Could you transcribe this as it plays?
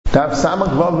Daf Samach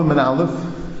Vav and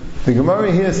Aleph. The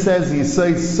Gemara here says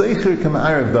Yisay Seicher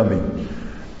Kama'arav Dami,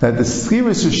 that the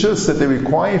Schiris Rishus that they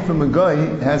require from a guy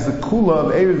has the Kula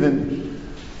of Erevin.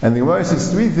 And the Gemara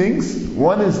says three things.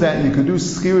 One is that you could do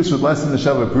Schiris with less than the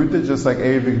Shava Pruta, just like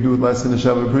Erevin could do with less than the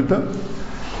Shava Pruta.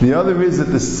 The other is that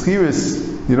the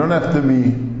Schiris, you don't have to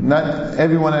be, not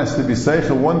everyone has to be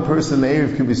Seicher. One person, the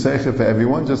Erev, can be Seicher for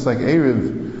everyone, just like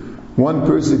Erev, one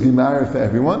person can be Ma'arav for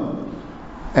everyone.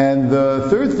 And the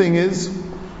third thing is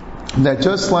that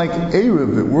just like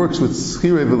Erev, it works with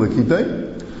Schirei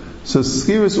V'Lekitei, so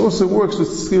Schiris also works with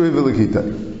Schirei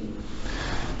V'Lekitei.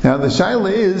 Now the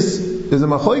Shaila is a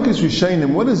Machlokes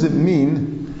Rishonim, what does it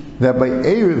mean that by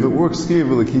Erev it works Schirei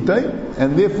V'Lekitei,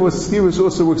 and therefore Schiris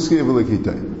also works Schirei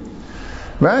V'Lekitei?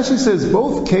 Rashi says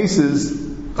both cases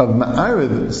of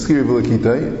Ma'arav Schirei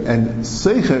V'Lekitei and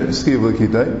Seicher Schirei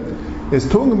V'Lekitei is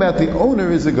talking about the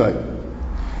owner is a guy.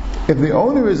 If the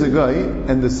owner is a guy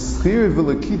and the Schirei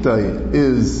V'Lekitei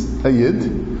is a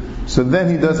Yid, so then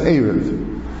he does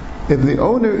Erev. If the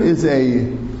owner is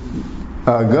a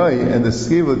guy and the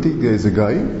Schirei V'Lekitei is a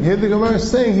guy, here the Gemara is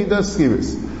saying he does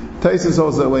Schiris. Taisus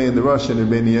holds that way in the Russian and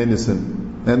Beni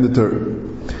Yonasan and the Torah.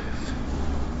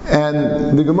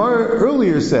 And the Gemara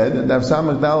earlier said,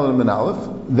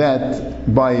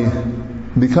 that by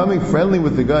becoming friendly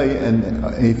with the guy, and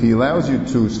if he allows you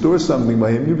to store something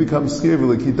by him, you become Schirei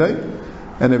V'Lekitei.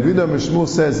 And Avidah Mishmul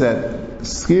says that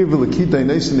Schirei V'Lekitei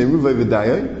Neisin Eruvei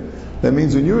V'Dayai. That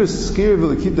means when you're a Schirei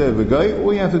V'Lekitei of a guy,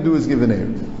 all you have to do is give an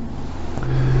Erev.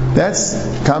 That's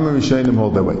common Rishonim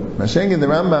hold that way. Mashenk and the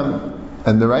Rambam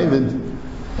and the Ravid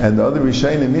and the other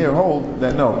Rishonim here hold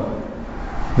that no.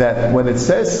 That when it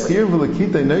says Schirei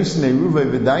V'Lekitei Neisin Eruvei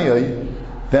V'Dayai,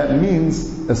 that means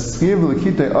a Schirei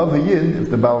V'Lekitei of a Yid. If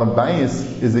the Baal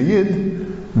Habayis is a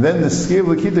Yid, then the Schirei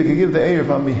V'Lekitei can give the Erev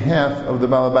on behalf of the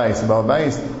Baal Habayis. The Baal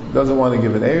Habayis doesn't want to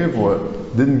give an Erev or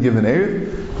didn't give an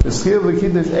Erev, the Schirei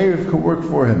V'Lekitei's Erev could work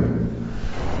for him.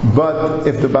 But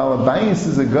if the Baal Habayis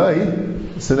is a guy,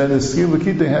 so then the Schirei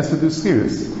V'Lekitei has to do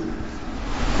Schiris.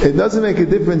 It doesn't make a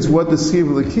difference what the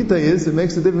Schirei V'Lekitei is, it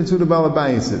makes a difference who the Baal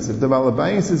Habayis is. If the Baal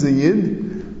Habayis is a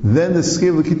Yid, then the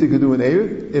Schirei V'Lekitei could do an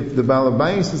Erev. If the Baal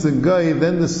Habayis is a guy,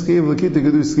 then the Schirei V'Lekitei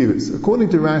could do Schiris. According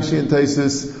to Rashi and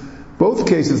Taisus, both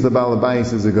cases the Baal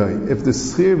Habayis is a guy. If the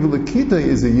Schirei V'Lekitei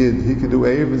is a Yid, he could do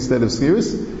Erev instead of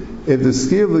Schiris. If the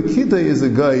Schirei V'Lekitei is a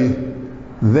guy,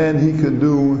 then he could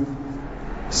do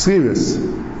Schiris.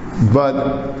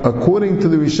 But according to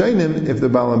the Rishonim, if the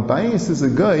Baal Habayis is a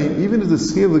guy, even if the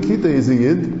Schirei V'Lekitei is a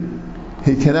Yid,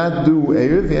 he cannot do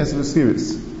Erev, he has to do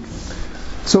Schiris.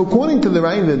 So according to the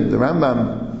Ravid, the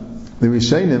Rambam, the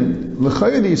Rishonim,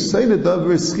 l'chayr yisayid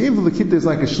davar Schirei V'Lekitei is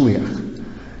like a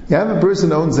shliach. You have a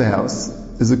person who owns a house.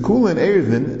 There's a kula in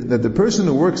Erevin that the person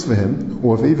who works for him,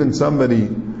 or if even somebody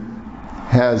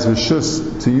has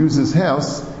rishus to use his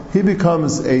house, he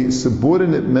becomes a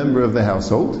subordinate member of the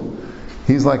household.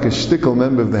 He's like a shtickle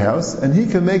member of the house, and he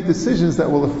can make decisions that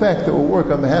will work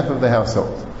on behalf of the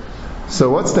household. So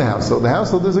what's the household? The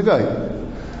household is a guy.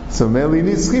 So Meli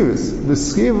needs Schiris. The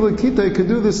Schirei V'Lekitei could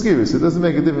do the Schiris. It doesn't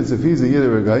make a difference if he's a Yid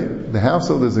or a guy. The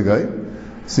household is a guy.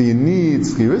 So you need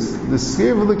Schiris. The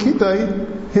Schirei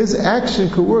V'Lekitei, his action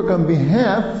could work on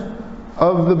behalf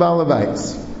of the Baal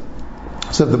Habayis.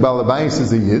 So if the Baal Habayis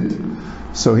is a Yid,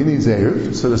 so he needs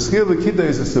Erev. So the Schirei V'Lekitei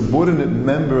is a subordinate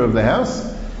member of the house.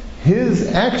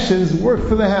 His actions work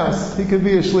for the house. He could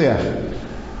be a Shliach.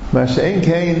 Masha'en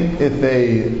Kain, if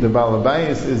the Baal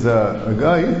Habayis is a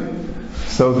guy,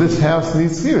 so this house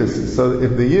needs Schiris. So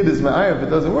if the Yid is Ma'arav, it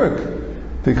doesn't work.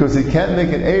 Because he can't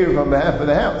make an Erev on behalf of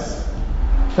the house.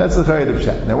 That's the Chayid of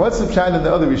Pshat. Now what's the Pshat in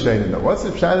the other Rishonim? What's the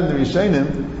Pshat in the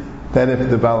Rishonim? That if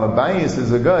the Baal Habayis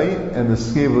is a guy, and the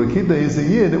Schirei V'Lekitei is a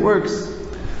Yid, it works.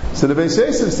 So the Beis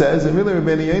Yosef says, and really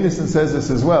Beni Yonasan says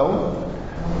this as well,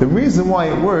 the reason why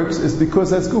it works is because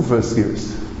that's Gufa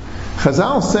Schiris.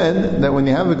 Chazal said that when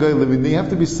you have a guy living there, you have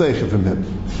to be Seicher from him.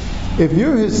 If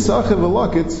you're his Sacher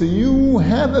V'Lokit, so you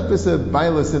have a piece of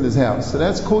Bailas in his house, so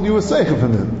that's called you a Seicher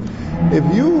from him. If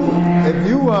you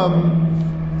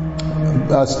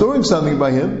storing something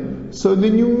by him, so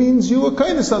then you means you are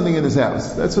kind of something in his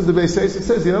house. That's what the Beis Yosef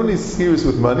says. You don't need Schiris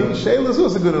with money. Sheila is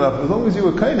also good enough. As long as you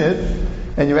are kind of it,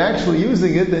 and you're actually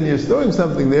using it, then you're storing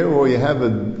something there, or you have a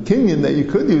kinyan that you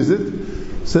could use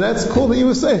it, so that's called that you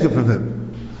were Seicher from him.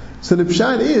 So the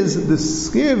pshat is, the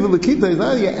Schirei V'Lekitei is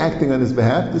not you're acting on his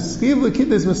behalf, the Schirei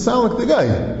V'Lekitei is Masalik the guy.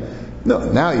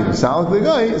 No, now you're Masalik the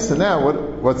guy, so now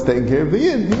what's taking care of the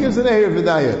Yid? He gives an Erev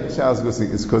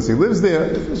V'Dayah. It's because he lives there,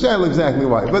 the pshat exactly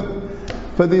why. But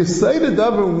the Yisayid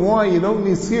Davar why you don't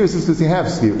need Schiris is because you have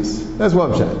Schiris. That's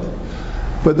one pshat.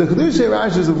 But the Chedush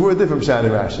Rashi is a word different from Pshat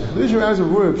Rashi. Chedush Rashi is a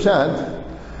word of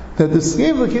Pshat that the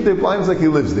Skiv L'Kitei blind like he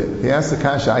lives there. He asks the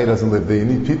Kasha, he doesn't live there. You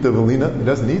need Pita Velina. He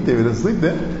doesn't eat there. He doesn't sleep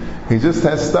there. He just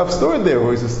has stuff stored there.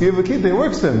 Or he's a Skiv L'Kitei, it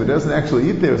works for him. But he doesn't actually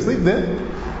eat there or sleep there.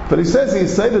 But he says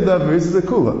he's cited of this is a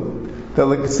kula. That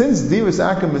like since Diras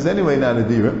Akam is anyway not a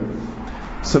Dira,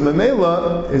 so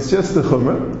Mamela is just the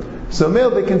Chumrah. So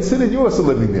Mamela they consider you also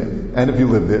living there. And if you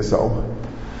live there, so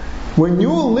when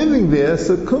you're living there,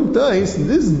 so Kum Tais,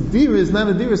 this Dira is not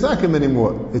a Diras Akam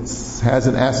anymore. It has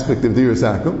an aspect of Diras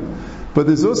Akam, but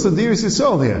there's also Diras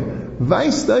Yisrael here.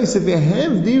 Vice Tais, if you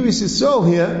have Diras Yisrael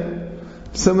here,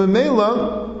 so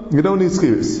Mamela, you don't need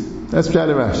Skiris. That's Pshat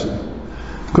Rashi.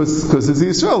 Because there's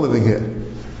Yisrael living here.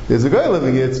 There's a guy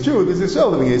living here, it's true, there's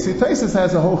Yisrael living here. See, Taisus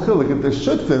has a whole chilik. If they're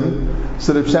shutfim,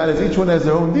 so the Pshat is each one has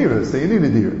their own dira, so you need a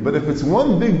dira. But if it's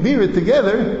one big dira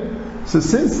together, so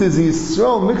since there's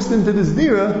Yisrael mixed into this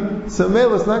dira, so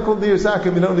male is not called dira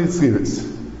sakim, you don't need skiris.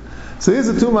 So here's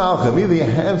the two ma'alchim. Either you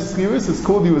have skiris, it's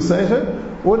called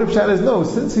Yusaycha, or the Pshat is no,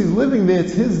 since he's living there,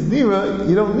 it's his dira,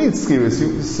 you don't need skiris.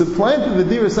 You supplanted the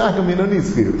dira sakim, you don't need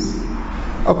skiris.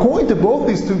 According to both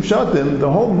these two pshatim,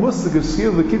 the whole musik of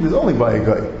Skir L'Kitei is only by a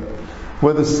guy.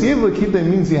 Whether Skir L'Kitei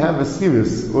means you have a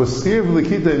skiris, or Skir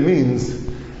L'Kitei means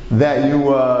that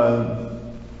you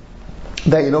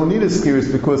don't need a skiris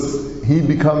because he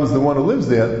becomes the one who lives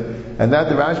there, and that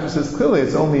the Rashba says clearly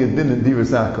it's only a din in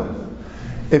Diras Akum.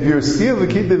 If you're Skir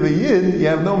L'Kitei v'yid, you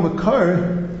have no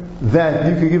makar that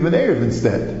you could give an Erev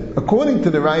instead. According to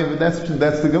the Raiv,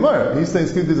 that's the Gemara. He's saying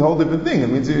Skir is a whole different thing. It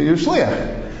means you're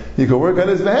shliach. You can work on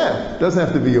his behalf. It doesn't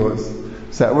have to be yours.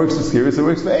 So that works for Skiris, it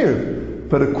works for Erev.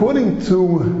 But according to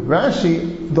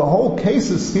Rashi, the whole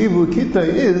case of Skiv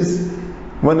L'Kitei is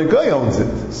when the guy owns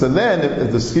it. So then,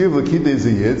 if the Skiv L'Kitei is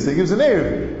a Yid, so he gives an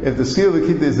Erev. If the Skiv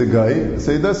L'Kitei is a guy,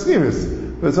 so he does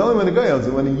Skiris. But it's only when the guy owns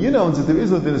it. When a Yid owns it, there is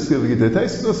no din of Skiv L'Kitei.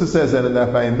 Taisus also says that in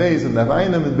Nafayim Beis, and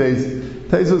Nafayim and Beis.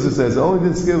 Taisus also says the only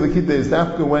din Skiv L'Kitei is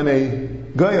dafka when a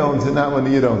guy owns it, not when a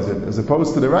Yid owns it. As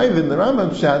opposed to the Rav in the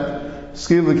Rambam Pshat,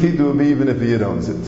 Skir L'Kitei will be even if the Yid owns it.